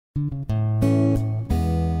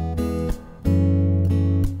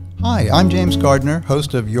Hi, I'm James Gardner,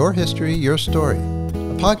 host of Your History, Your Story,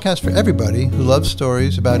 a podcast for everybody who loves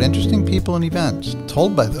stories about interesting people and events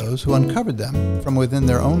told by those who uncovered them from within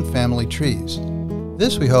their own family trees.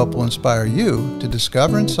 This, we hope, will inspire you to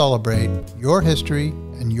discover and celebrate your history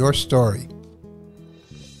and your story.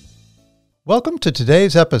 Welcome to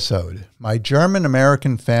today's episode, My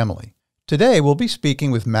German-American Family. Today, we'll be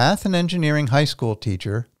speaking with math and engineering high school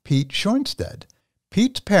teacher Pete Schornstaedt.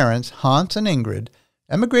 Pete's parents, Hans and Ingrid,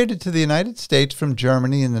 emigrated to the United States from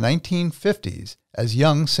Germany in the 1950s as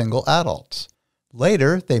young single adults.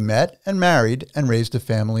 Later, they met and married and raised a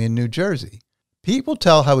family in New Jersey. Pete will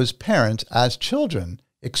tell how his parents, as children,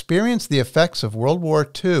 experienced the effects of World War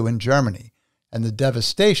II in Germany and the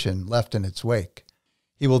devastation left in its wake.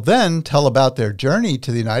 He will then tell about their journey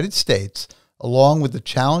to the United States, along with the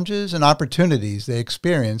challenges and opportunities they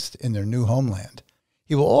experienced in their new homeland.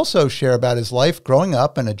 He will also share about his life growing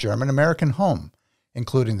up in a German-American home,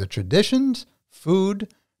 including the traditions,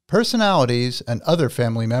 food, personalities, and other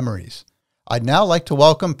family memories. I'd now like to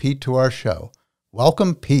welcome Pete to our show.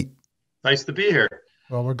 Welcome, Pete. Nice to be here.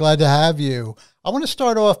 Well, we're glad to have you. I want to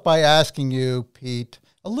start off by asking you, Pete,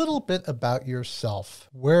 a little bit about yourself.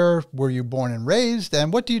 Where were you born and raised,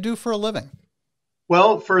 and what do you do for a living?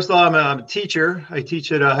 Well, first of all, I'm a teacher. I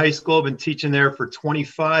teach at a high school. I've been teaching there for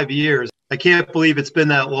 25 years. I can't believe it's been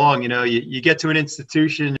that long. You know, you get to an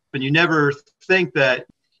institution and you never think that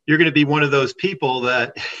you're going to be one of those people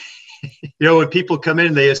that, when people come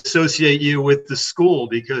in, they associate you with the school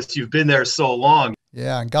because you've been there so long.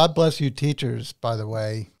 Yeah, and God bless you teachers, by the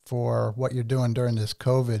way, for what you're doing during this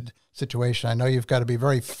COVID situation. I know you've got to be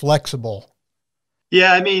very flexible.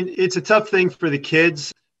 Yeah, I mean, it's a tough thing for the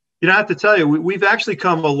kids. I have to tell you, we've actually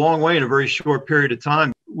come a long way in a very short period of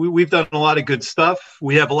time. We've done a lot of good stuff.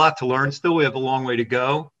 We have a lot to learn still. We have a long way to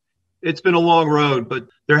go. It's been a long road, but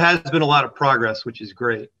there has been a lot of progress, which is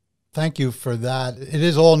great. Thank you for that. It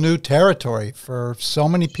is all new territory for so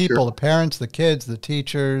many people, Sure. The parents, the kids, the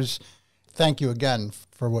teachers. Thank you again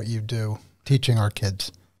for what you do, teaching our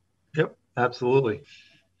kids. Yep, absolutely.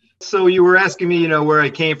 So you were asking me, where I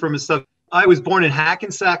came from and stuff. I was born in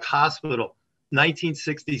Hackensack Hospital,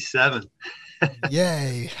 1967.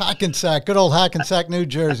 Yay, Hackensack, good old Hackensack, New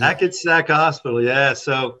Jersey. Hackensack Hospital, yeah.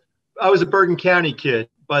 So I was a Bergen County kid.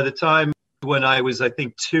 By the time when I was, I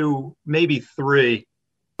think, 2, maybe 3,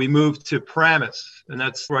 we moved to Paramus, and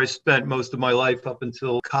that's where I spent most of my life up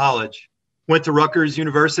until college. Went to Rutgers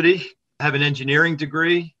University, have an engineering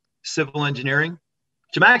degree, civil engineering,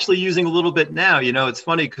 which I'm actually using a little bit now. It's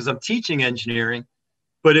funny because I'm teaching engineering.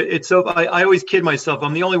 But it's so I always kid myself.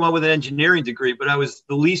 I'm the only one with an engineering degree, but I was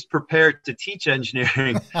the least prepared to teach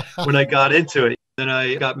engineering when I got into it. Then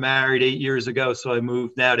I got married 8 years ago, so I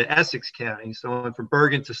moved now to Essex County. So I went from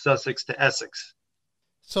Bergen to Sussex to Essex.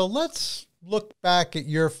 So let's look back at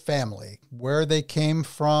your family, where they came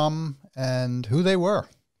from and who they were.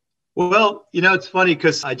 Well, it's funny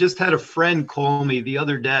because I just had a friend call me the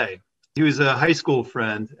other day. He was a high school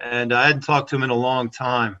friend, and I hadn't talked to him in a long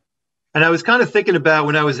time. And I was kind of thinking about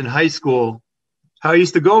when I was in high school, how I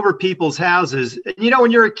used to go over people's houses. And,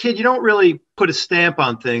 when you're a kid, you don't really put a stamp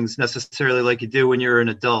on things necessarily like you do when you're an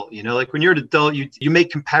adult. Like when you're an adult, you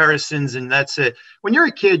make comparisons and that's it. When you're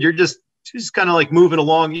a kid, you're just kind of like moving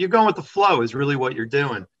along. You're going with the flow is really what you're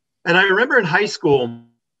doing. And I remember in high school,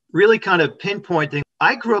 really kind of pinpointing,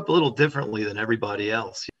 I grew up a little differently than everybody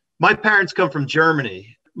else. My parents come from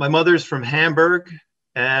Germany. My mother's from Hamburg.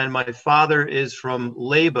 And my father is from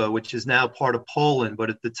Leba, which is now part of Poland. But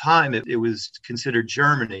at the time, it was considered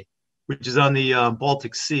Germany, which is on the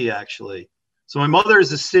Baltic Sea, actually. So my mother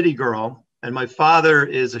is a city girl, and my father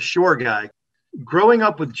is a shore guy. Growing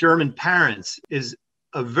up with German parents is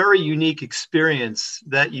a very unique experience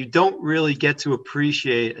that you don't really get to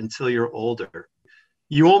appreciate until you're older.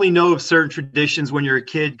 You only know of certain traditions when you're a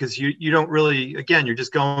kid because you don't really, again, you're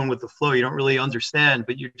just going with the flow. You don't really understand,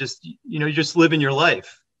 but you're just living your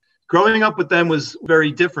life. Growing up with them was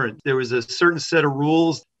very different. There was a certain set of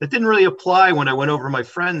rules that didn't really apply when I went over to my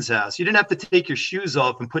friend's house. You didn't have to take your shoes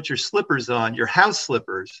off and put your slippers on, your house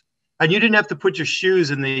slippers. And you didn't have to put your shoes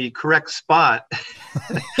in the correct spot.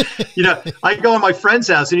 I go in my friend's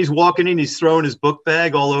house and he's walking in, he's throwing his book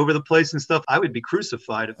bag all over the place and stuff. I would be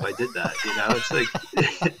crucified if I did that. It's like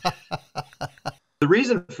the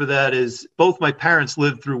reason for that is both my parents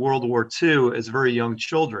lived through World War II as very young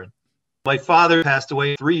children. My father passed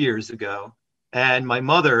away 3 years ago, and my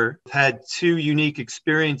mother had 2 unique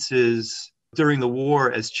experiences during the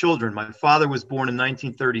war as children. My father was born in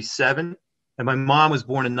 1937. And my mom was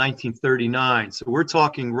born in 1939. So we're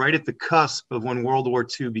talking right at the cusp of when World War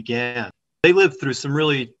II began. They lived through some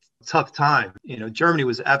really tough time. Germany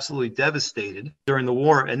was absolutely devastated during the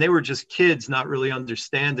war, and they were just kids not really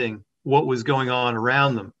understanding what was going on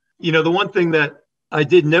around them. The one thing that I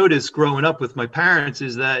did notice growing up with my parents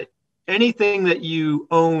is that anything that you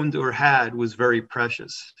owned or had was very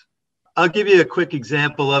precious. I'll give you a quick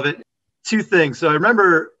example of it. Two things. So I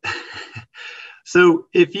remember, so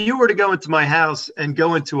if you were to go into my house and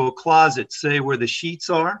go into a closet, say where the sheets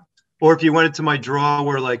are, or if you went into my drawer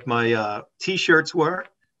where like my t-shirts were,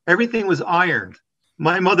 everything was ironed.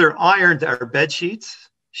 My mother ironed our bed sheets.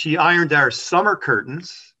 She ironed our summer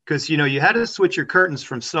curtains because, you had to switch your curtains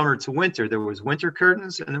from summer to winter. There was winter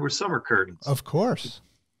curtains and there were summer curtains. Of course.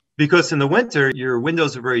 Because in the winter, your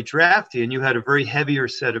windows are very drafty and you had a very heavier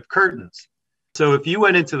set of curtains. So if you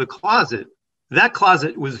went into the closet, that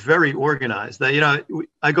closet was very organized.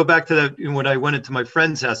 I go back to that when I went into my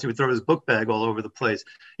friend's house, he would throw his book bag all over the place.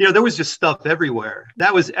 There was just stuff everywhere.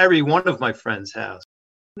 That was every one of my friends' house.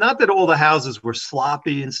 Not that all the houses were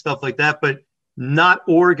sloppy and stuff like that, but not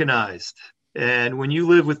organized. And when you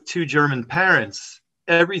live with two German parents,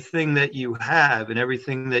 everything that you have and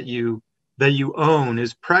everything that you own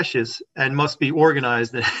is precious and must be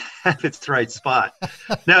organized and have its right spot.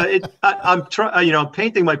 Now, I'm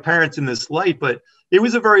painting my parents in this light, but it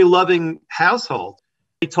was a very loving household.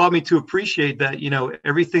 They taught me to appreciate that,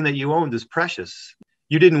 everything that you owned is precious.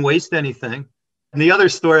 You didn't waste anything. And the other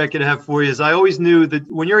story I could have for you is I always knew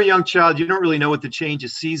that when you're a young child, you don't really know what the change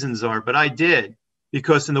of seasons are, but I did.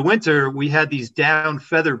 Because in the winter, we had these down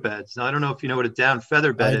feather beds. Now, I don't know if you know what a down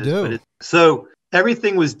feather bed is. I do. So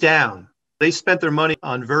everything was down. They spent their money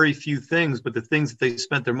on very few things, but the things that they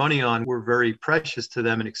spent their money on were very precious to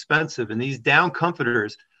them and expensive. And these down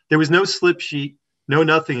comforters, there was no slip sheet, no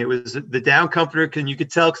nothing. It was the down comforter, you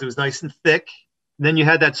could tell because it was nice and thick. And then you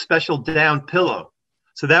had that special down pillow.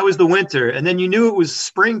 So that was the winter. And then you knew it was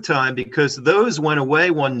springtime because those went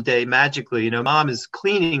away one day magically. Mom is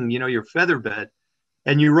cleaning, your feather bed.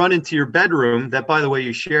 And you run into your bedroom that, by the way,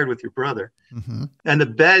 you shared with your brother. Mm-hmm. And the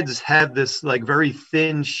beds had this like very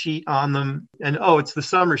thin sheet on them. And, oh, it's the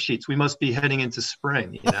summer sheets. We must be heading into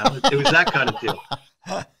spring. It was that kind of deal.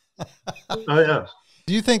 Oh, yeah.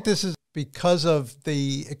 Do you think this is because of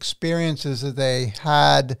the experiences that they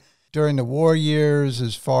had during the war years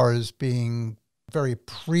as far as being very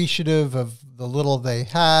appreciative of the little they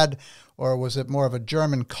had? Or was it more of a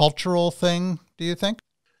German cultural thing, do you think?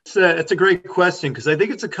 It's a great question because I think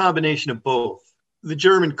it's a combination of both. The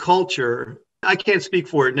German culture, I can't speak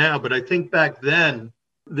for it now, but I think back then,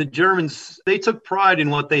 the Germans, they took pride in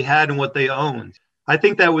what they had and what they owned. I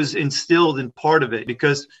think that was instilled in part of it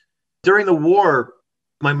because during the war,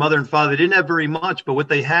 my mother and father didn't have very much, but what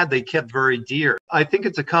they had, they kept very dear. I think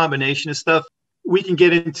it's a combination of stuff. We can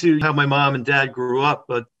get into how my mom and dad grew up,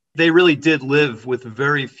 but they really did live with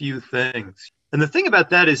very few things. And the thing about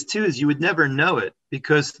that is you would never know it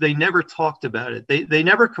because they never talked about it. They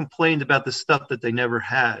never complained about the stuff that they never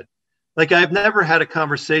had. Like I've never had a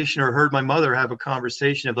conversation or heard my mother have a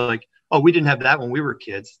conversation of like, oh, we didn't have that when we were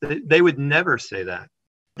kids. They would never say that.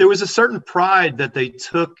 There was a certain pride that they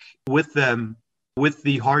took with them with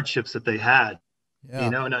the hardships that they had,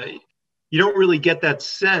 and you don't really get that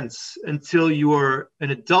sense until you are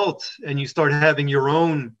an adult and you start having your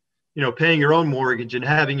own paying your own mortgage and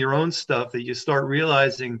having your own stuff that you start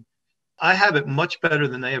realizing I have it much better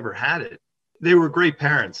than they ever had it. They were great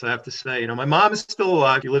parents, I have to say. My mom is still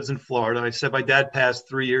alive. She lives in Florida. I said my dad passed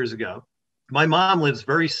 3 years ago. My mom lives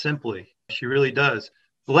very simply. She really does.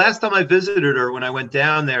 The last time I visited her when I went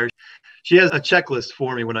down there, she has a checklist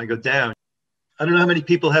for me when I go down. I don't know how many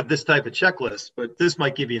people have this type of checklist, but this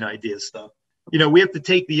might give you an idea of stuff. We have to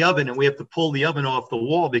take the oven and we have to pull the oven off the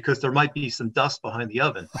wall because there might be some dust behind the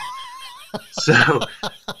oven. So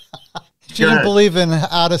she didn't believe in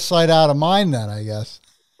out of sight, out of mind then, I guess.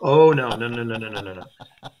 Oh, no.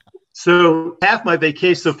 So half my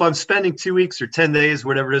vacation, so if I'm spending 2 weeks or 10 days,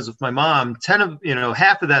 whatever it is with my mom,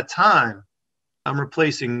 half of that time, I'm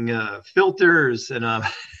replacing filters and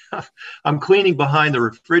I'm cleaning behind the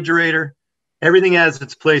refrigerator. Everything has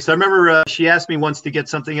its place. I remember she asked me once to get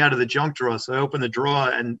something out of the junk drawer. So I opened the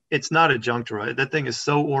drawer and it's not a junk drawer. That thing is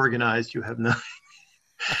so organized. You have no.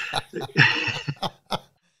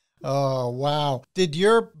 Oh, wow. Did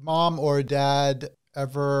your mom or dad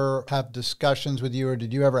ever have discussions with you, or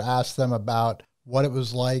did you ever ask them about what it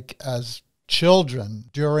was like as children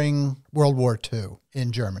during World War II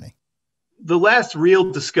in Germany? The last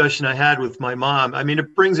real discussion I had with my mom,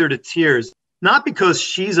 it brings her to tears. Not because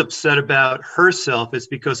she's upset about herself, it's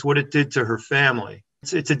because what it did to her family.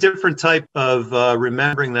 It's a different type of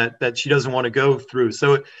remembering that she doesn't want to go through.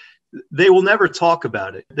 So they will never talk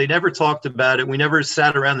about it. They never talked about it. We never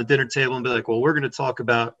sat around the dinner table and be like, well, we're going to talk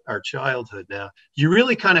about our childhood now. You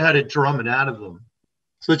really kind of had to drum it out of them.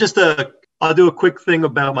 So I'll do a quick thing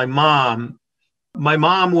about my mom. My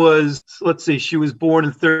mom was, let's see, she was born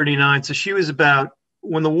in 1939. So she was about,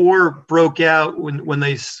 when the war broke out, when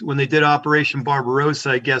they did Operation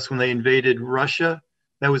Barbarossa, I guess, when they invaded Russia,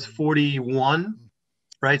 that was 1941,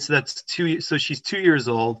 right? So that's 2 years. So she's 2 years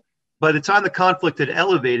old. By the time the conflict had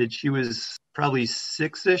elevated, she was probably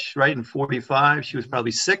six-ish, right? In 1945, she was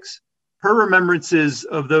probably 6. Her remembrances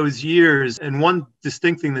of those years, and one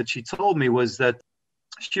distinct thing that she told me was that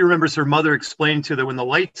she remembers her mother explaining to her that when the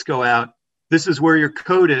lights go out, this is where your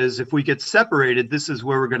code is. If we get separated, this is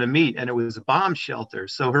where we're going to meet. And it was a bomb shelter.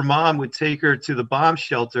 So her mom would take her to the bomb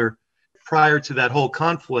shelter prior to that whole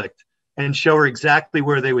conflict and show her exactly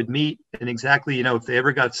where they would meet and exactly, if they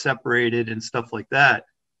ever got separated and stuff like that.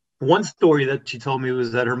 One story that she told me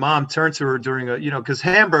was that her mom turned to her during because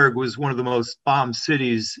Hamburg was one of the most bombed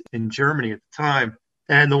cities in Germany at the time.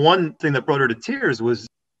 And the one thing that brought her to tears was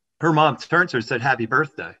her mom turned to her and said, "Happy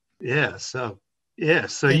birthday." Yeah. So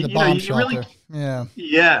in the bomb shelter.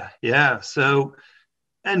 Yeah. So,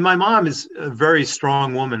 and my mom is a very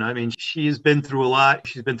strong woman. I mean, she has been through a lot.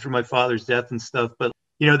 She's been through my father's death and stuff, but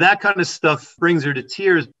that kind of stuff brings her to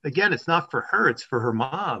tears. Again, it's not for her, it's for her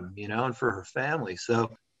mom, and for her family.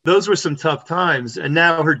 So those were some tough times. And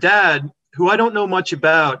now her dad, who I don't know much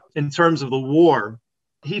about in terms of the war,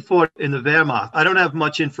 he fought in the Wehrmacht. I don't have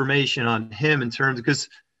much information on him in terms, because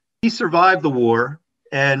he survived the war.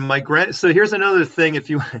 And so here's another thing, if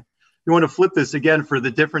you want to flip this again for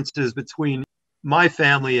the differences between my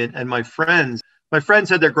family and my friends. My friends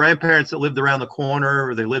had their grandparents that lived around the corner,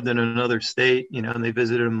 or they lived in another state, and they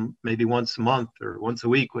visited them maybe once a month or once a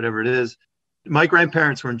week, whatever it is. My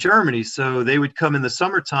grandparents were in Germany, so they would come in the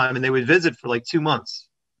summertime and they would visit for like 2 months.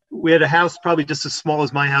 We had a house probably just as small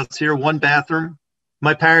as my house here, 1 bathroom.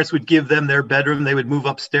 My parents would give them their bedroom. They would move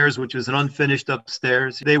upstairs, which was an unfinished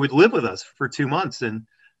upstairs. They would live with us for 2 months. And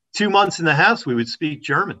 2 months in the house, we would speak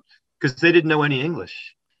German because they didn't know any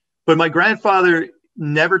English. But my grandfather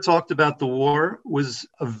never talked about the war, was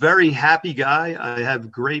a very happy guy. I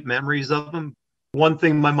have great memories of him. One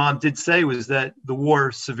thing my mom did say was that the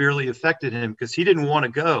war severely affected him because he didn't want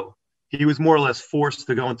to go. He was more or less forced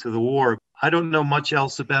to go into the war. I don't know much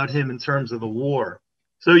else about him in terms of the war.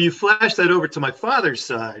 So you flash that over to my father's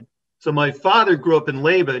side. So my father grew up in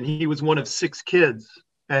Leyva, and he was one of 6 kids.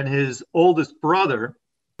 And his oldest brother,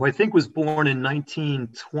 who I think was born in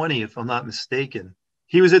 1920, if I'm not mistaken,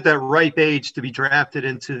 he was at that ripe age to be drafted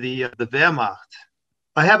into the Wehrmacht.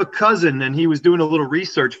 I have a cousin, and he was doing a little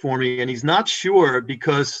research for me, and he's not sure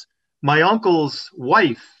because my uncle's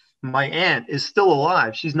wife, my aunt, is still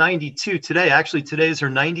alive. She's 92 today. Actually, today is her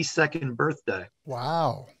 92nd birthday.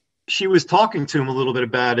 Wow. She was talking to him a little bit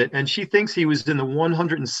about it, and she thinks he was in the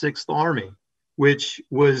 106th Army, which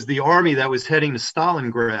was the army that was heading to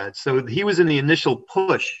Stalingrad. So he was in the initial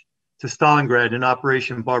push to Stalingrad in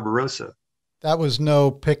Operation Barbarossa. That was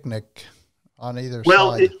no picnic on either side.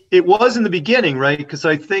 Well, it was in the beginning, right? Because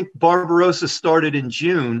I think Barbarossa started in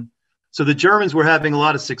June. So the Germans were having a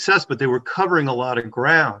lot of success, but they were covering a lot of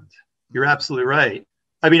ground. You're absolutely right.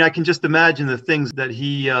 I mean, I can just imagine the things that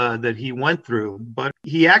he went through. But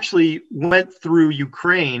he actually went through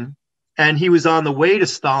Ukraine, and he was on the way to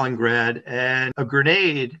Stalingrad, and a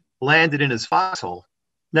grenade landed in his foxhole.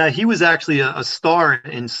 Now, he was actually a star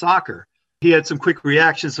in soccer. He had some quick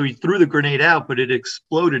reactions, so he threw the grenade out, but it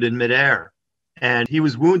exploded in midair. And he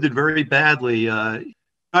was wounded very badly. I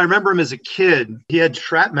remember him as a kid. He had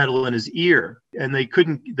shrapnel in his ear, and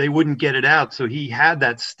they wouldn't get it out. So he had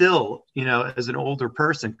that still, as an older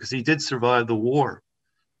person, because he did survive the war.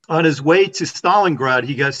 On his way to Stalingrad,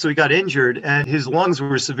 he got injured, and his lungs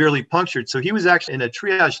were severely punctured. So he was actually in a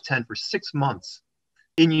triage tent for 6 months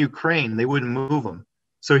in Ukraine. They wouldn't move him.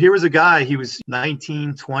 So here was a guy, he was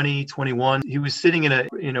 19, 20, 21. He was sitting in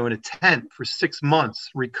a tent for 6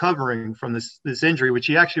 months recovering from this injury, which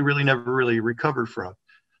he actually never really recovered from.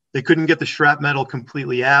 They couldn't get the shrapnel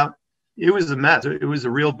completely out. It was a mess. It was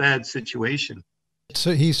a real bad situation.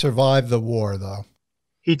 So he survived the war, though.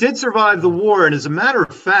 He did survive the war. And as a matter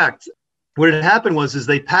of fact, what had happened was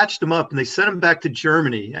they patched him up and they sent him back to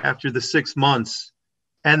Germany after the 6 months.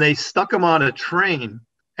 And they stuck him on a train,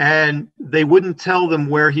 and they wouldn't tell them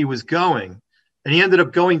where he was going. And he ended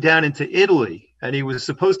up going down into Italy, and he was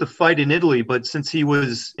supposed to fight in Italy. But since he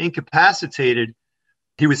was incapacitated,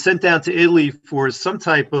 he was sent down to Italy for some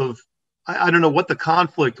type of, I don't know what the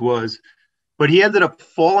conflict was, but he ended up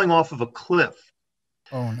falling off of a cliff.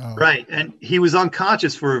 Oh, no. Right. And he was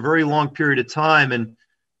unconscious for a very long period of time. And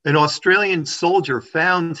An Australian soldier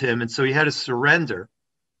found him, and so he had to surrender.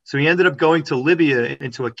 So he ended up going to Libya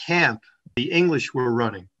into a camp the English were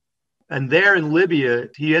running. And there in Libya,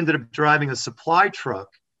 he ended up driving a supply truck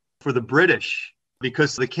for the British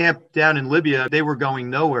because the camp down in Libya, they were going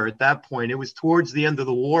nowhere at that point. It was towards the end of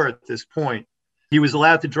the war at this point. He was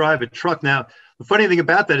allowed to drive a truck. Now, the funny thing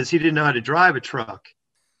about that is he didn't know how to drive a truck.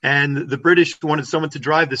 And the British wanted someone to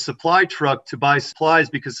drive the supply truck to buy supplies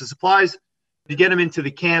because the supplies, to get him into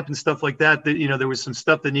the camp and stuff like that, there was some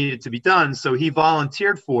stuff that needed to be done. So he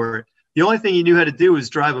volunteered for it. The only thing he knew how to do was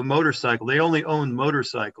drive a motorcycle. They only owned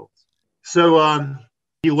motorcycles. So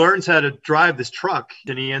he learns how to drive this truck,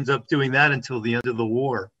 and he ends up doing that until the end of the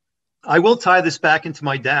war. I will tie this back into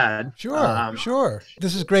my dad. Sure.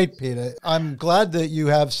 This is great, Peter. I'm glad that you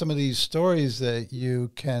have some of these stories that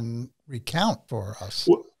you can recount for us.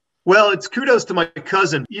 Well, it's kudos to my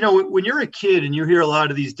cousin. When you're a kid and you hear a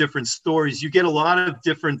lot of these different stories, you get a lot of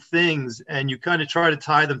different things and you kind of try to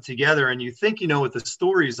tie them together and you think you know what the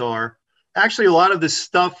stories are. Actually, a lot of this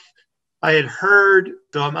stuff I had heard.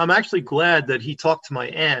 So I'm actually glad that he talked to my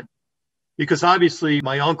aunt, because obviously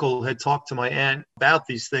my uncle had talked to my aunt about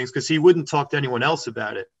these things because he wouldn't talk to anyone else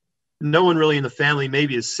about it. No one really in the family,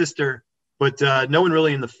 maybe his sister, but no one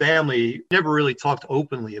really in the family never really talked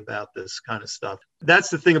openly about this kind of stuff. That's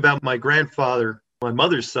the thing about my grandfather, my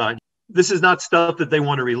mother's side. This is not stuff that they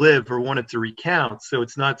want to relive or wanted to recount. So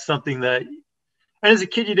it's not something that, and as a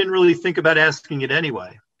kid, you didn't really think about asking it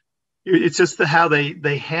anyway. It's just how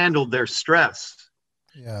they handled their stress.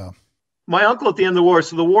 Yeah. My uncle at the end of the war,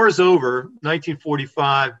 so the war is over,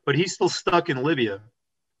 1945, but he's still stuck in Libya.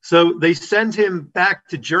 So they send him back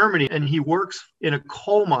to Germany, and he works in a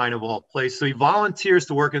coal mine of all places. So he volunteers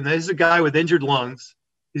to work, and there's a guy with injured lungs.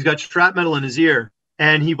 He's got shrapnel in his ear,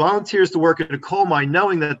 and he volunteers to work at a coal mine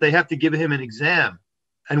knowing that they have to give him an exam.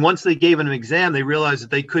 And once they gave him an exam, they realized that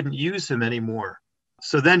they couldn't use him anymore.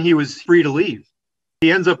 So then he was free to leave.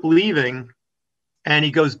 He ends up leaving, and he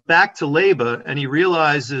goes back to Leyba, and he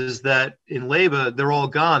realizes that in Leyba, they're all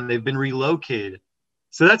gone. They've been relocated.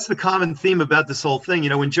 So that's the common theme about this whole thing.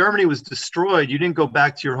 When Germany was destroyed, you didn't go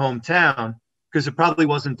back to your hometown because it probably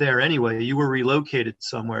wasn't there anyway. You were relocated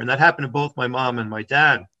somewhere. And that happened to both my mom and my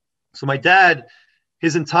dad. So my dad,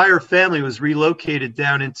 his entire family was relocated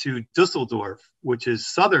down into Dusseldorf, which is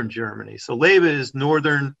southern Germany. So Leyba is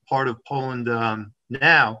northern part of Poland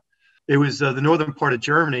now. It was the northern part of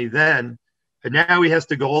Germany then. And now he has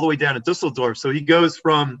to go all the way down to Dusseldorf. So he goes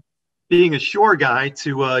from being a shore guy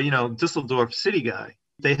to, Dusseldorf city guy.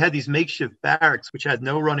 They had these makeshift barracks, which had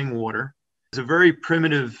no running water. It's a very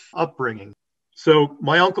primitive upbringing. So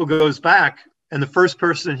my uncle goes back, and the first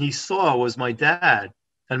person he saw was my dad.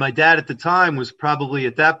 And my dad at the time was probably,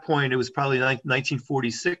 at that point, it was probably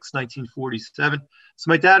 1946, 1947. So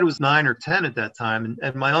my dad was 9 or 10 at that time.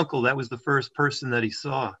 And my uncle, that was the first person that he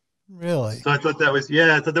saw. Really? So I thought that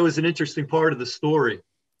was an interesting part of the story.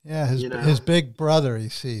 Yeah, his big brother he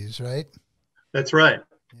sees, right? That's right.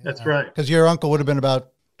 Yeah. That's right. Because your uncle would have been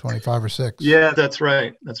about 25 or 6. Yeah, that's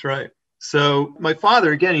right. That's right. So my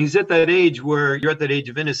father, again, he's at that age where you're at that age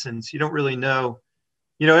of innocence. You don't really know.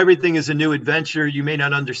 Everything is a new adventure. You may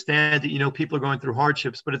not understand it. People are going through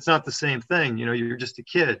hardships, but it's not the same thing. You're just a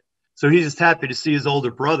kid. So he's just happy to see his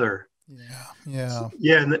older brother. Yeah.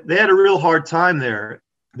 Yeah, and they had a real hard time there.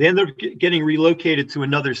 They ended up getting relocated to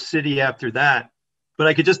another city after that. But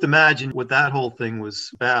I could just imagine what that whole thing was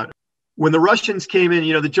about. When the Russians came in,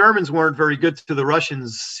 the Germans weren't very good to the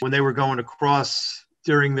Russians when they were going across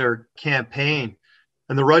during their campaign.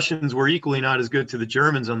 And the Russians were equally not as good to the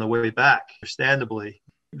Germans on the way back, understandably.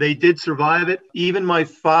 They did survive it. Even my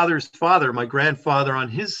father's father, my grandfather on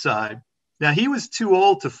his side, now he was too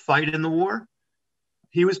old to fight in the war.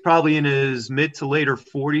 He was probably in his mid to later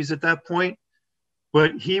 40s at that point.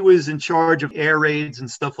 But he was in charge of air raids and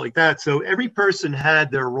stuff like that. So every person had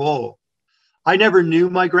their role. I never knew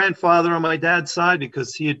my grandfather on my dad's side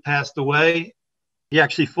because he had passed away. He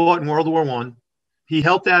actually fought in World War I. He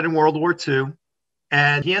helped out in World War II.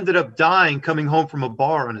 And he ended up dying coming home from a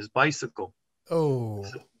bar on his bicycle. Oh.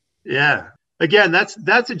 So, yeah. Again, that's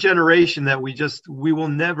a generation that we will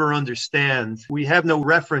never understand. We have no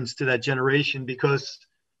reference to that generation because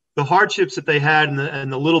the hardships that they had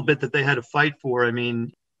and the little bit that they had to fight for,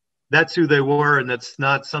 that's who they were. And that's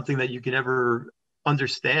not something that you can ever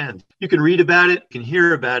understand. You can read about it, you can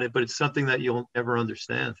hear about it, but it's something that you'll never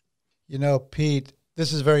understand. Pete,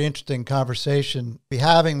 this is a very interesting conversation to be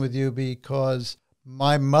having with you because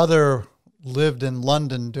my mother lived in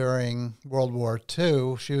London during World War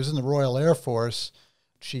II. She was in the Royal Air Force.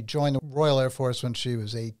 She joined the Royal Air Force when she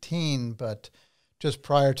was 18, but just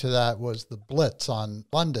prior to that was the Blitz on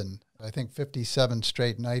London. I think 57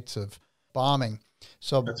 straight nights of bombing.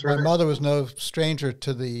 So That's my right. mother was no stranger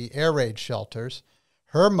to the air raid shelters.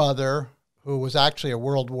 Her mother, who was actually a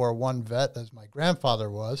World War I vet, as my grandfather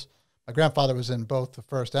was in both the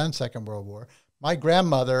First and Second World War. My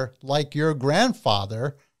grandmother, like your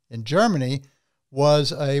grandfather in Germany,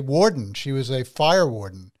 was a warden. She was a fire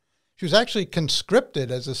warden. She was actually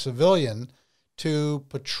conscripted as a civilian to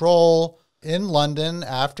patrol in London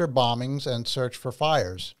after bombings and search for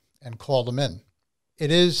fires and call them in.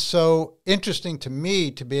 It is so interesting to me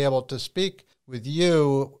to be able to speak with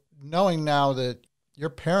you, knowing now that your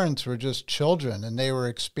parents were just children and they were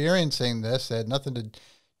experiencing this. They had nothing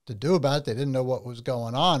to do about it. They didn't know what was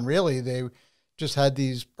going on. Really, they just had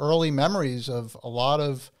these early memories of a lot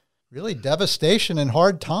of really devastation and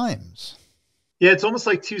hard times. Yeah, it's almost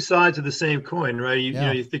like two sides of the same coin, right? You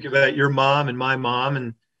know, you think about your mom, and my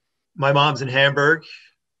mom's in Hamburg.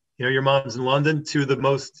 You know, your mom's in London, two of the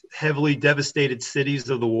most heavily devastated cities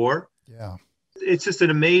of the war. Yeah. It's just an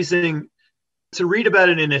amazing, to read about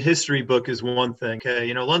it in a history book is one thing. Okay.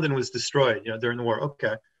 You know, London was destroyed, you know, during the war.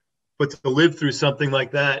 Okay. But to live through something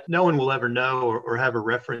like that, no one will ever know or have a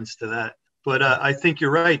reference to that. But I think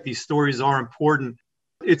you're right. These stories are important.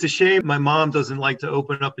 It's a shame my mom doesn't like to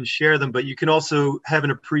open up and share them, but you can also have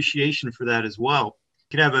an appreciation for that as well.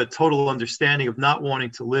 You can have a total understanding of not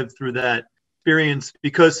wanting to live through that experience,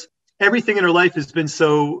 because everything in her life has been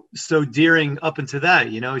so dearing up into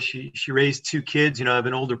that. You know, she raised two kids. You know, I have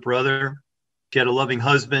an older brother. She had a loving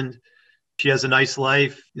husband. She has a nice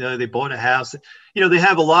life. You know, they bought a house. You know, they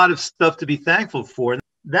have a lot of stuff to be thankful for. And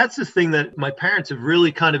that's the thing that my parents have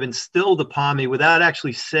really kind of instilled upon me without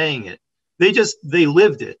actually saying it. They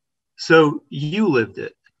lived it. So you lived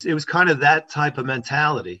it. It was kind of that type of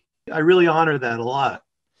mentality. I really honor that a lot.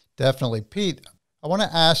 Definitely. Pete, I want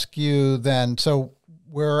to ask you then, so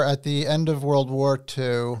we're at the end of World War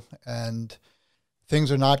II and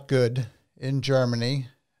things are not good in Germany,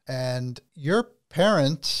 and your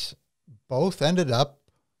parents both ended up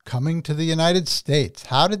coming to the United States.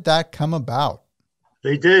 How did that come about?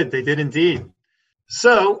 They did indeed.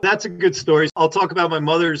 So that's a good story. I'll talk about my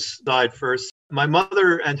mother's side first. My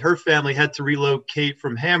mother and her family had to relocate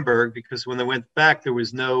from Hamburg because when they went back, there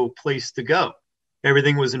was no place to go.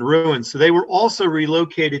 Everything was in ruins. So they were also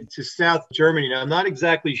relocated to South Germany. Now, I'm not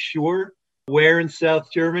exactly sure where in South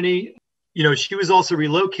Germany. You know, she was also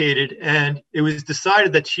relocated, and it was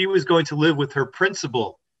decided that she was going to live with her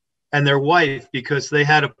principal and their wife because they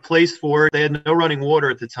had a place for her. They had no running water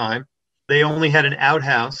at the time. They only had an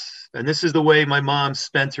outhouse. And this is the way my mom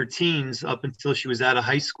spent her teens up until she was out of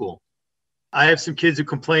high school. I have some kids who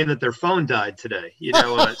complain that their phone died today, you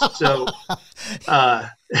know,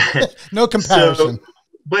 No comparison.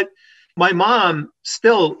 But my mom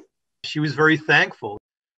still, she was very thankful.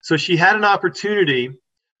 So she had an opportunity.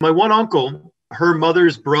 My one uncle, her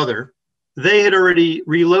mother's brother, they had already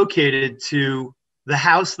relocated to the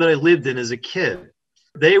house that I lived in as a kid.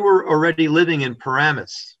 They were already living in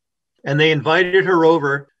Paramus, and they invited her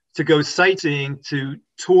over to go sightseeing, to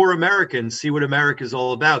tour America and see what America is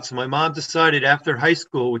all about. So my mom decided after high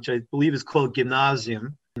school, which I believe is called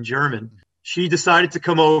Gymnasium in German, she decided to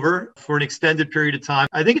come over for an extended period of time.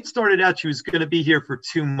 I think it started out she was going to be here for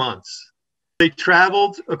 2 months. They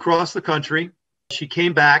traveled across the country. She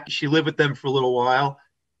came back. She lived with them for a little while.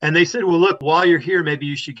 And they said, well, look, while you're here, maybe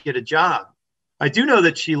you should get a job. I do know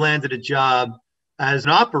that she landed a job as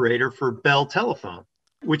an operator for Bell Telephone,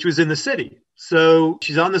 which was in the city. So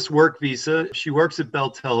she's on this work visa. She works at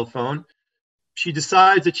Bell Telephone. She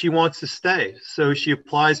decides that she wants to stay. So she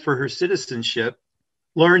applies for her citizenship,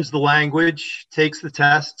 learns the language, takes the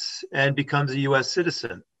tests, and becomes a U.S.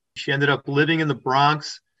 citizen. She ended up living in the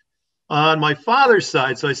Bronx. On my father's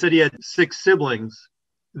side, so I said he had 6 siblings.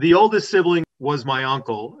 The oldest sibling was my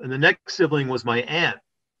uncle, and the next sibling was my aunt.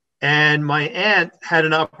 And my aunt had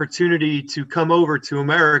an opportunity to come over to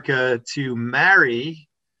America to marry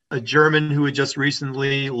a German who had just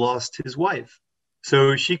recently lost his wife.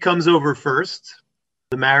 So she comes over first.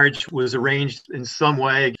 The marriage was arranged in some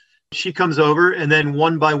way. She comes over, and then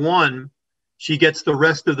one by one, she gets the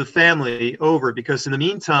rest of the family over, because in the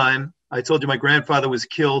meantime, I told you my grandfather was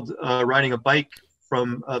killed riding a bike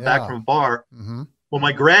from back from a bar. Mm-hmm. Well,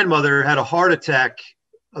 my grandmother had a heart attack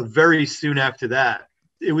very soon after that.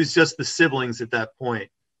 It was just the siblings at that point.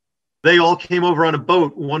 They all came over on a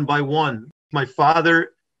boat one by one. My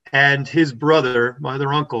father and his brother, my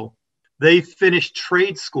other uncle, they finished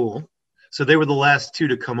trade school. So they were the last 2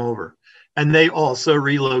 to come over. And they also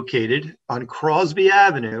relocated on Crosby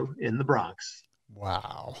Avenue in the Bronx.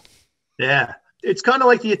 Wow. Yeah. It's kind of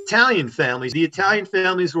like the Italian families. The Italian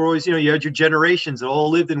families were always, you had your generations that all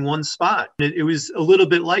lived in one spot. It was a little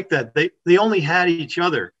bit like that. They only had each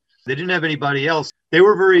other. They didn't have anybody else. They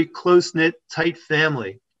were a very close-knit, tight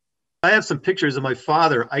family. I have some pictures of my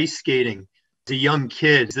father ice skating as a young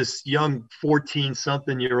kid, this young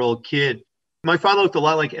 14-something-year-old kid. My father looked a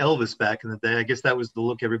lot like Elvis back in the day. I guess that was the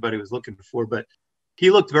look everybody was looking for, but he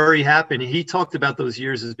looked very happy. And he talked about those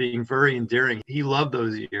years as being very endearing. He loved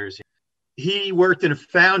those years. He worked in a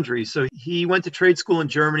foundry. So he went to trade school in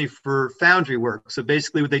Germany for foundry work. So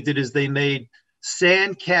basically what they did is they made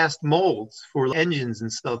sand cast molds for engines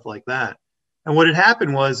and stuff like that. And what had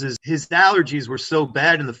happened is his allergies were so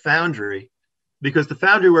bad in the foundry because the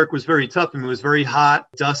foundry work was very tough and it was very hot,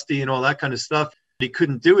 dusty and all that kind of stuff. He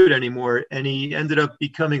couldn't do it anymore. And he ended up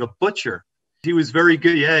becoming a butcher. He was very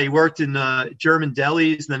good. Yeah, he worked in German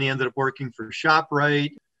delis. And then he ended up working for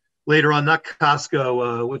ShopRite. Later on, not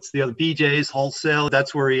Costco, what's the other? BJ's Wholesale.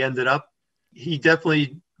 That's where he ended up. He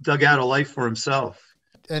definitely dug out a life for himself.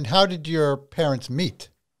 And how did your parents meet?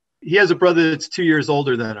 He has a brother that's 2 years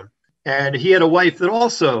older than him. And he had a wife that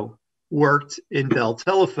also worked in Bell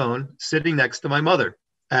Telephone sitting next to my mother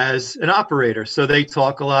as an operator. So they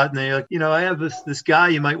talk a lot and they're like, I have this guy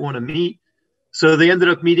you might want to meet. So they ended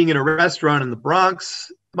up meeting in a restaurant in the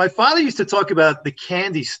Bronx. My father used to talk about the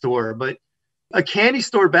candy store, but a candy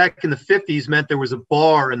store back in the 50s meant there was a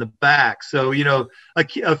bar in the back. So, a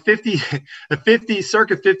circa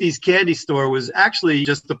 50s candy store was actually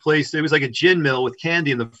just a place. It was like a gin mill with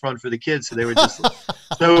candy in the front for the kids. So they were just,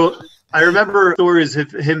 so I remember stories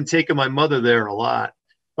of him taking my mother there a lot.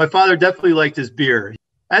 My father definitely liked his beer,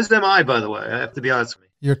 as am I, by the way. I have to be honest with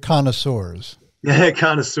you. You're connoisseurs. Yeah,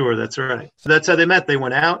 connoisseur. That's right. So that's how they met. They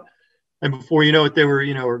went out. And before you know it, they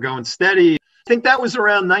were going steady. I think that was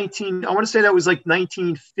around I want to say that was like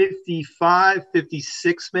 1955,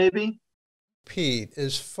 56, maybe. Pete,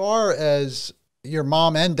 as far as your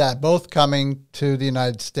mom and dad both coming to the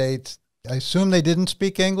United States, I assume they didn't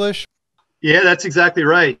speak English? Yeah, that's exactly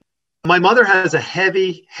right. My mother has a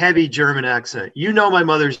heavy, heavy German accent. My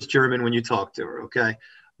mother's German when you talk to her, okay?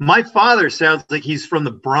 My father sounds like he's from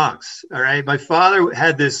the Bronx, all right? My father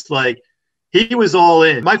had this he was all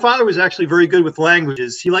in. My father was actually very good with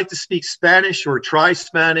languages. He liked to speak Spanish or try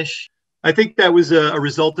Spanish. I think that was a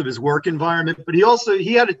result of his work environment, but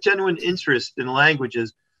he had a genuine interest in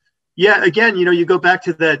languages. Yeah, again, you go back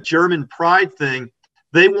to that German pride thing.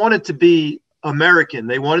 They wanted to be American.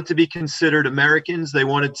 They wanted to be considered Americans. They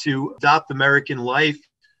wanted to adopt American life.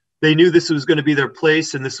 They knew this was going to be their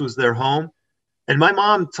place and this was their home. And my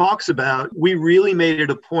mom talks about, we really made it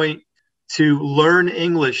a point to learn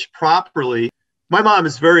English properly. My mom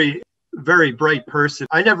is very, very bright person.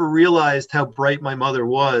 I never realized how bright my mother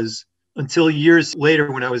was until years later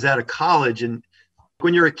when I was out of college. And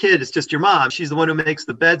when you're a kid, it's just your mom. She's the one who makes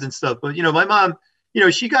the beds and stuff. But, my mom,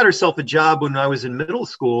 she got herself a job when I was in middle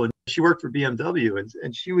school and she worked for BMW.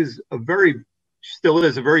 And she was still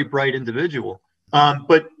is a very bright individual.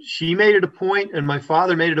 But she made it a point, and my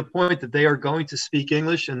father made it a point that they are going to speak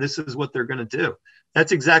English and this is what they're going to do.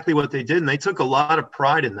 That's exactly what they did. And they took a lot of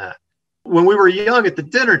pride in that. When we were young at the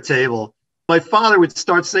dinner table, my father would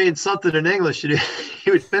start saying something in English and he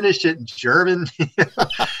would finish it in German.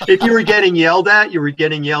 If you were getting yelled at, you were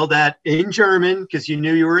getting yelled at in German because you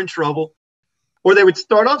knew you were in trouble. Or they would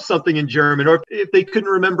start off something in German, or if they couldn't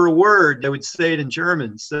remember a word, they would say it in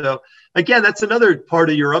German. So again, that's another part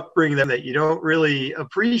of your upbringing that you don't really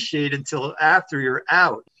appreciate until after you're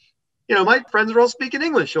out. My friends are all speaking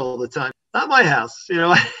English all the time. Not my house,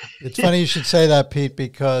 It's funny you should say that, Pete,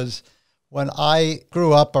 because when I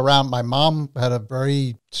grew up around, my mom had a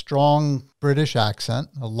very strong British accent,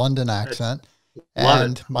 a London accent.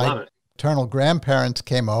 And my maternal grandparents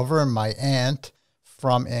came over and my aunt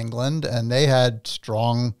from England, and they had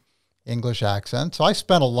strong English accents. So I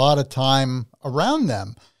spent a lot of time around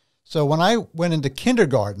them. So when I went into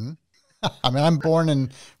kindergarten, I'm born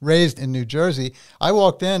and raised in New Jersey, I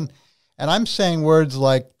walked in and I'm saying words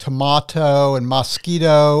like tomato and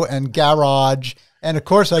mosquito and garage. And of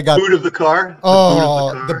course I got boot of the car.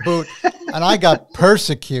 The boot. And I got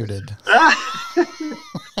persecuted.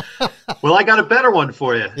 Well, I got a better one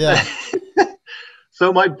for you. Yeah.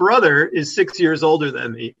 So my brother is 6 years older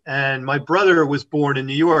than me, and my brother was born in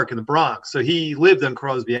New York in the Bronx. So he lived on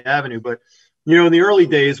Crosby Avenue. But, in the early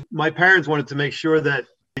days, my parents wanted to make sure that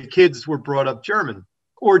the kids were brought up German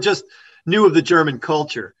or just knew of the German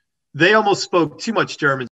culture. They almost spoke too much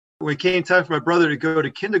German. When it came time for my brother to go to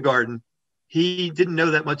kindergarten, he didn't know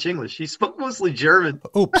that much English. He spoke mostly German.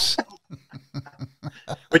 Oops.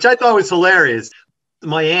 Which I thought was hilarious.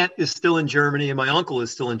 My aunt is still in Germany and my uncle is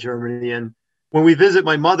still in Germany. And when we visit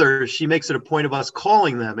my mother, she makes it a point of us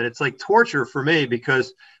calling them. And it's like torture for me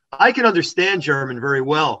because I can understand German very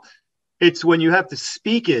well. It's when you have to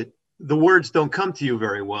speak it, the words don't come to you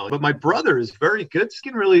very well. But my brother is very good. He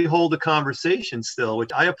can really hold a conversation still,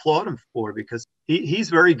 which I applaud him for because he's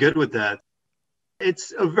very good with that.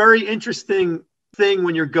 It's a very interesting thing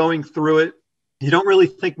when you're going through it. You don't really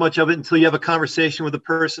think much of it until you have a conversation with a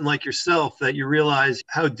person like yourself that you realize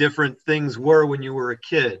how different things were when you were a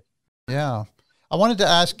kid. Yeah. I wanted to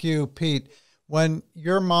ask you, Pete, when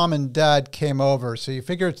your mom and dad came over, so you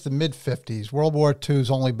figure it's the mid-50s, World War II's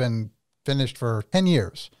only been finished for 10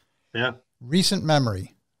 years. Yeah. Recent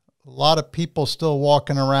memory. A lot of people still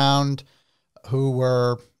walking around who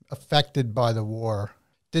were affected by the war.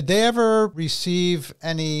 Did they ever receive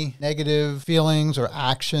any negative feelings or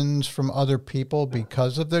actions from other people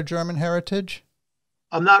because of their German heritage?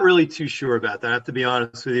 I'm not really too sure about that. I have to be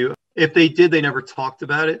honest with you. If they did, they never talked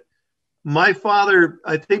about it. My father,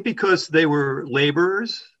 I think because they were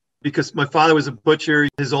laborers, because my father was a butcher,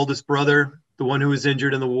 his oldest brother, the one who was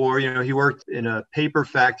injured in the war, he worked in a paper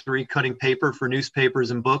factory cutting paper for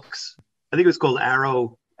newspapers and books. I think it was called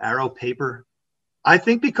Arrow Paper. I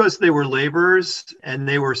think because they were laborers and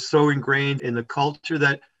they were so ingrained in the culture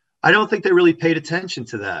that I don't think they really paid attention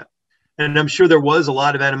to that. And I'm sure there was a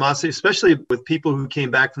lot of animosity, especially with people who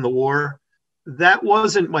came back from the war. That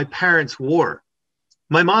wasn't my parents' war.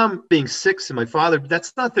 My mom being 6 and my father,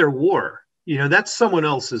 that's not their war. That's someone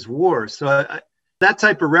else's war. So that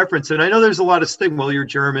type of reference, and I know there's a lot of stigma, well, you're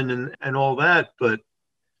German and all that, but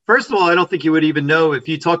first of all, I don't think you would even know if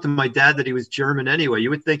you talked to my dad that he was German anyway. You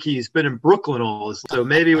would think he's been in Brooklyn all his life. So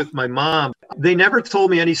maybe with my mom, they never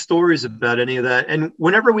told me any stories about any of that. And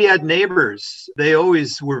whenever we had neighbors, they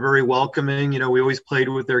always were very welcoming. We always played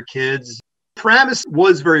with their kids. Paramus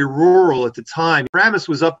was very rural at the time. Paramus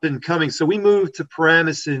was up and coming. So we moved to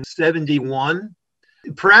Paramus in 71.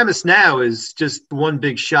 Paramus now is just one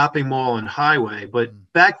big shopping mall and highway. But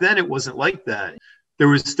back then it wasn't like that. There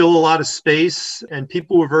was still a lot of space and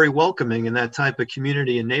people were very welcoming in that type of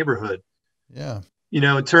community and neighborhood. Yeah.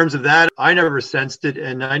 In terms of that, I never sensed it.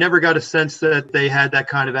 And I never got a sense that they had that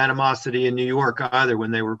kind of animosity in New York either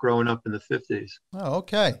when they were growing up in the 50s. Oh,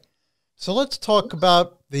 okay. So let's talk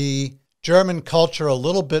about the German culture a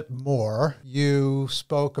little bit more. You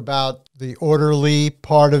spoke about the orderly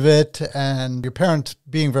part of it and your parents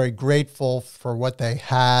being very grateful for what they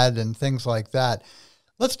had and things like that.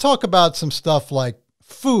 Let's talk about some stuff like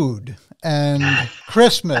food and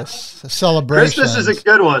Christmas celebrations. Christmas is a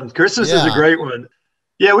good one. Christmas is a great one.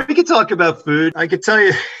 Yeah, we could talk about food. I could tell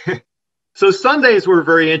you. So Sundays were a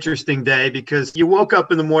very interesting day because you woke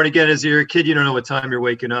up in the morning. Again, as you're a kid, you don't know what time you're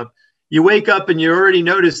waking up. You wake up and you already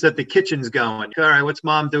notice that the kitchen's going. All right, what's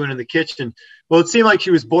mom doing in the kitchen? Well, it seemed like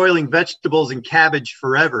she was boiling vegetables and cabbage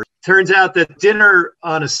forever. Turns out that dinner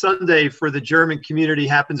on a Sunday for the German community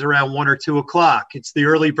happens around 1 or 2 o'clock. It's the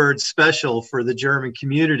early bird special for the German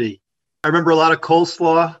community. I remember a lot of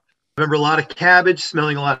coleslaw. I remember a lot of cabbage,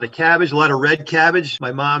 smelling a lot of cabbage, a lot of red cabbage.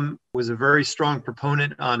 My mom was a very strong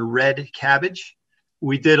proponent on red cabbage.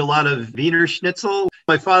 We did a lot of Wiener Schnitzel.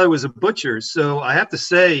 My father was a butcher, so I have to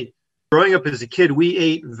say, growing up as a kid, we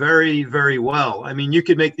ate very, very well. I mean, you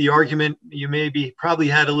could make the argument you probably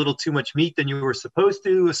had a little too much meat than you were supposed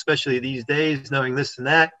to, especially these days, knowing this and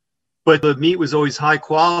that. But the meat was always high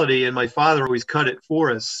quality, and my father always cut it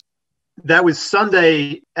for us. That was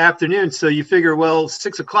Sunday afternoon, so you figure, well,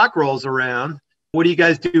 6 o'clock rolls around. What do you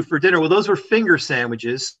guys do for dinner? Well, those were finger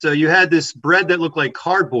sandwiches. So you had this bread that looked like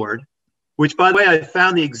cardboard, which, by the way, I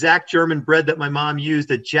found the exact German bread that my mom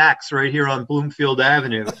used at Jack's right here on Bloomfield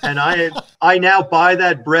Avenue. And I now buy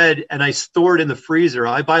that bread and I store it in the freezer.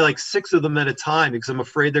 I buy like 6 of them at a time because I'm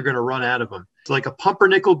afraid they're going to run out of them. It's like a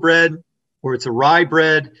pumpernickel bread or it's a rye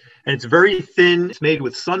bread, and it's very thin. It's made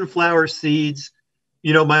with sunflower seeds.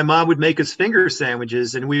 My mom would make us finger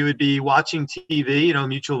sandwiches and we would be watching TV,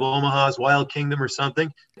 Mutual of Omaha's Wild Kingdom or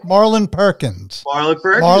something. Marlon Perkins. Marlon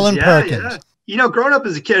Perkins. Yeah. Growing up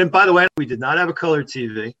as a kid, and by the way, we did not have a color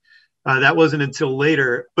TV. That wasn't until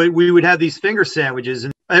later. But we would have these finger sandwiches,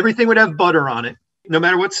 and everything would have butter on it. No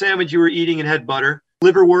matter what sandwich you were eating, it had butter.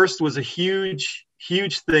 Liverwurst was a huge,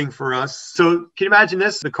 huge thing for us. So can you imagine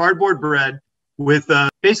this? The cardboard bread with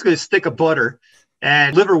basically a stick of butter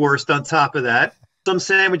and liverwurst on top of that. Some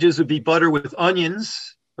sandwiches would be butter with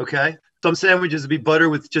onions, okay? Some sandwiches would be butter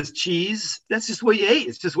with just cheese. That's just what you ate.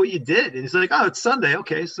 It's just what you did. And it's like, oh, it's Sunday.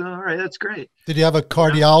 Okay, so all right, that's great. Did you have a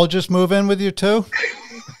cardiologist move in with you too?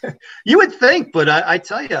 You would think, but I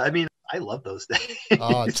tell you, I mean, I love those days.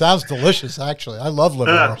 Oh, it sounds delicious, actually. I love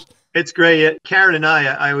liverwurst. It's great. Karen and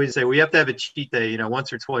I always say we have to have a cheat day,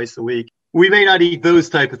 once or twice a week. We may not eat those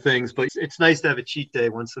type of things, but it's nice to have a cheat day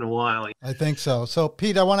once in a while. I think so. So,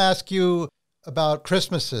 Pete, I want to ask you about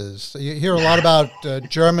Christmases. You hear a lot about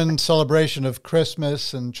German celebration of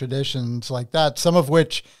Christmas and traditions like that, some of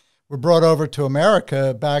which were brought over to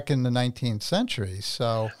America back in the 19th century.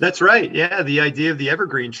 So that's right. Yeah, the idea of the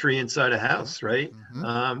evergreen tree inside a house, right?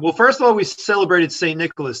 Well, first of all, we celebrated St.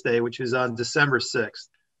 Nicholas Day, which is on December 6th.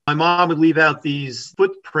 My mom would leave out these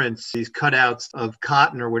footprints, these cutouts of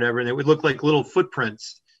cotton or whatever, and they would look like little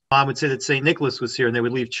footprints. Mom would say that St. Nicholas was here, and they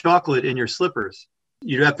would leave chocolate in your slippers.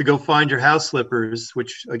 You'd have to go find your house slippers,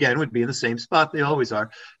 which, again, would be in the same spot they always are.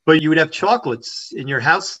 But you would have chocolates in your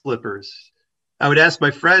house slippers. I would ask my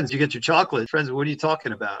friends, you get your chocolate? Friends, what are you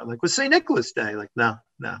talking about? I'm like, well, St. Nicholas Day. Like, no,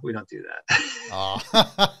 we don't do that.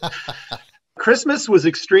 Oh. Christmas was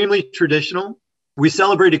extremely traditional. We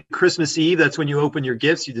celebrated Christmas Eve. That's when you open your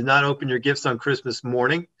gifts. You did not open your gifts on Christmas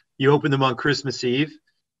morning. You opened them on Christmas Eve.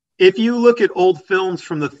 If you look at old films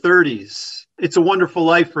from the 30s, It's a Wonderful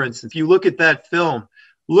Life, for instance, if you look at that film,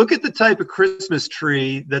 look at the type of Christmas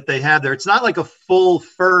tree that they have there. It's not like a full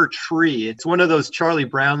fir tree. It's one of those Charlie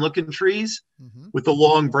Brown looking trees with the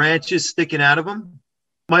long branches sticking out of them.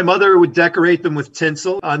 My mother would decorate them with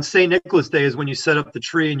tinsel. On St. Nicholas Day is when you set up the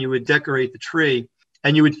tree and you would decorate the tree.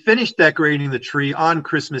 And you would finish decorating the tree on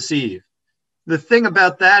Christmas Eve. The thing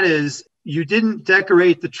about that is you didn't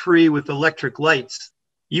decorate the tree with electric lights.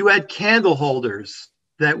 You had candle holders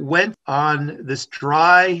that went on this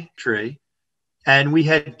dry tree, and we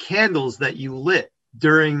had candles that you lit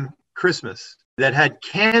during Christmas that had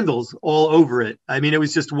candles all over it. I mean, it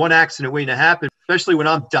was just one accident waiting to happen, especially when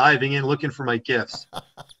I'm diving in looking for my gifts.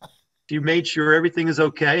 You made sure everything is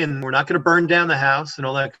okay and we're not going to burn down the house and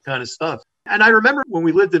all that kind of stuff. And I remember when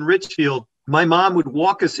we lived in Richfield, my mom would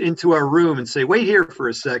walk us into our room and say, wait here for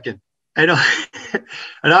a second. And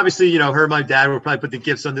obviously, her and my dad would probably put the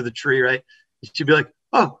gifts under the tree, right? She'd be like,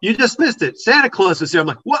 oh, you just missed it. Santa Claus is here. I'm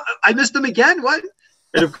like, what? I missed him again? What?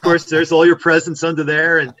 And of course, there's all your presents under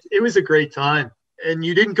there. And it was a great time. And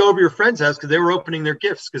you didn't go over your friend's house because they were opening their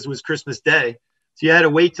gifts because it was Christmas Day. So you had to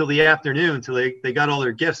wait till the afternoon till they got all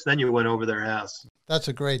their gifts. Then you went over their house. That's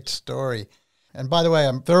a great story. And by the way,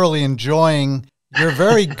 I'm thoroughly enjoying your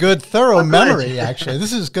very good, thorough memory, actually.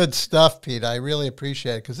 This is good stuff, Pete. I really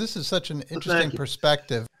appreciate it because this is such an interesting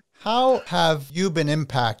perspective. How have you been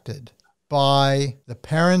impacted by the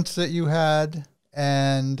parents that you had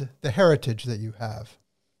and the heritage that you have?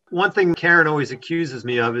 One thing Karen always accuses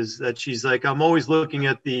me of is that she's like, I'm always looking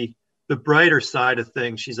at the brighter side of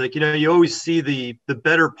things. She's like, you always see the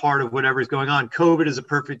better part of whatever's going on. COVID is a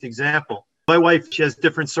perfect example. My wife, she has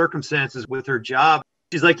different circumstances with her job.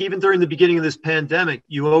 She's like, even during the beginning of this pandemic,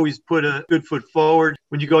 you always put a good foot forward.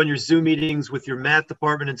 When you go on your Zoom meetings with your math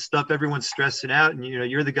department and stuff, everyone's stressing out. And,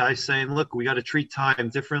 you're the guy saying, look, we got to treat time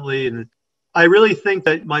differently. And I really think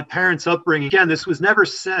that my parents' upbringing, again, this was never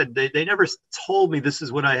said. They never told me this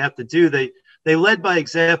is what I have to do. They led by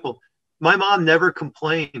example. My mom never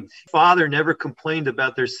complained. Father never complained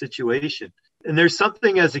about their situation. And there's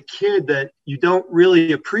something as a kid that you don't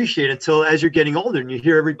really appreciate until as you're getting older and you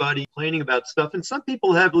hear everybody complaining about stuff. And some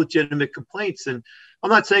people have legitimate complaints. And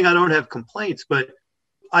I'm not saying I don't have complaints, but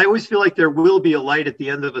I always feel like there will be a light at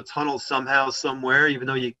the end of a tunnel somehow, somewhere, even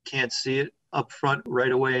though you can't see it up front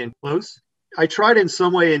right away and close. I try to in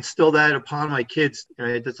some way instill that upon my kids.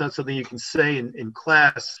 That's not something you can say in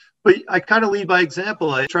class. But I kind of lead by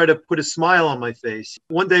example. I try to put a smile on my face.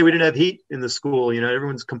 One day we didn't have heat in the school.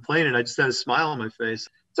 Everyone's complaining. I just had a smile on my face.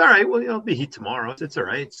 It's all right. Well, it'll be heat tomorrow. It's all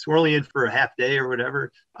right. We're only in for a half day or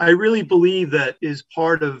whatever. I really believe that is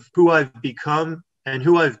part of who I've become and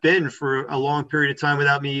who I've been for a long period of time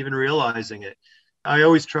without me even realizing it. I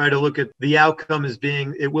always try to look at the outcome as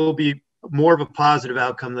being, it will be more of a positive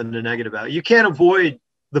outcome than a negative outcome. You can't avoid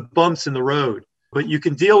the bumps in the road, but you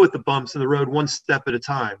can deal with the bumps in the road one step at a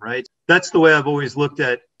time, right? That's the way I've always looked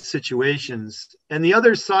at situations. And the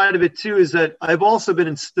other side of it too is that I've also been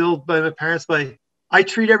instilled by my parents I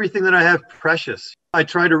treat everything that I have precious. I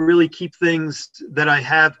try to really keep things that I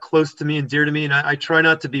have close to me and dear to me. And I try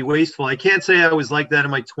not to be wasteful. I can't say I was like that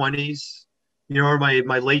in my 20s, or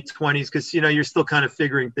my late 20s, because, you're still kind of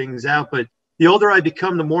figuring things out. But the older I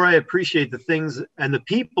become, the more I appreciate the things and the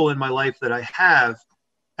people in my life that I have.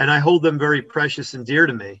 And I hold them very precious and dear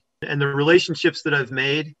to me. And the relationships that I've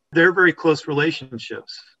made, they're very close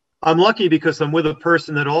relationships. I'm lucky because I'm with a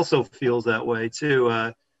person that also feels that way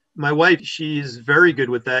too. My wife, she's very good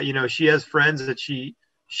with that. She has friends that she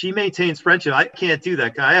maintains friendship. I can't do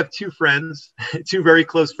that. I have two friends, two very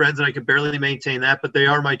close friends, and I can barely maintain that, but they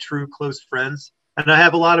are my true close friends. And I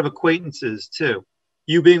have a lot of acquaintances too,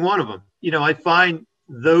 you being one of them. I find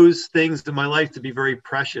those things in my life to be very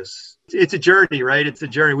precious. It's a journey, right? It's a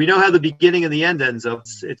journey. We know how the beginning and the end ends up.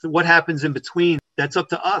 It's what happens in between. That's up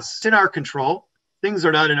to us. It's in our control. Things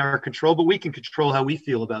are not in our control, but we can control how we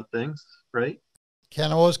feel about things, right?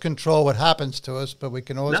 Can't always control what happens to us, but we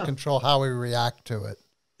can always control how we react to it.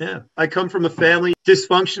 Yeah. I come from a family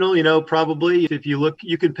dysfunctional, probably. If you look,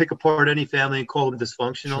 you can pick apart any family and call them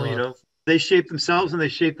dysfunctional, Sure. They shape themselves and they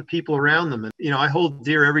shape the people around them. And, I hold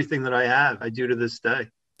dear everything that I have. I do to this day.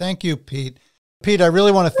 Thank you, Pete. Pete, I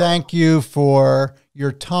really want to thank you for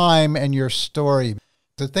your time and your story.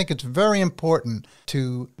 I think it's very important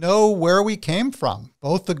to know where we came from,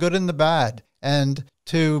 both the good and the bad, and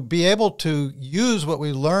to be able to use what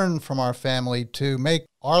we learn from our family to make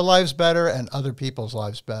our lives better and other people's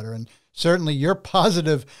lives better. And certainly your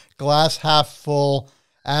positive glass half full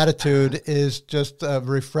attitude is just a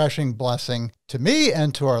refreshing blessing to me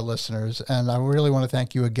and to our listeners. And I really want to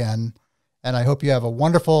thank you again. And I hope you have a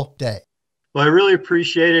wonderful day. Well, I really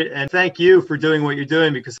appreciate it. And thank you for doing what you're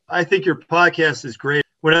doing, because I think your podcast is great.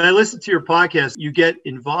 When I listen to your podcast, you get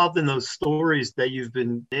involved in those stories that you've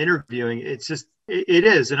been interviewing. It's just, it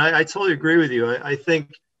is. And I totally agree with you. I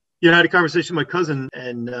think, I had a conversation with my cousin,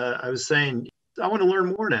 and I was saying, I want to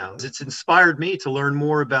learn more now. It's inspired me to learn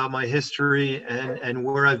more about my history and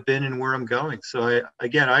where I've been and where I'm going. So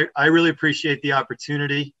I really appreciate the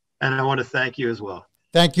opportunity, and I want to thank you as well.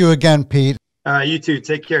 Thank you again, Pete. You too.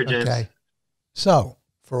 Take care, James. Okay. So,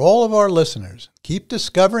 for all of our listeners, keep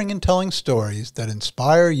discovering and telling stories that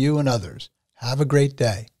inspire you and others. Have a great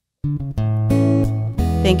day.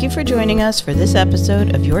 Thank you for joining us for this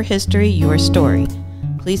episode of Your History, Your Story.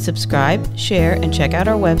 Please subscribe, share, and check out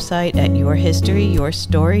our website at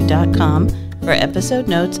yourhistoryyourstory.com for episode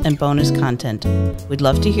notes and bonus content. We'd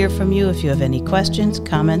love to hear from you if you have any questions,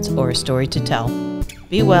 comments, or a story to tell.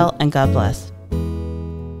 Be well and God bless.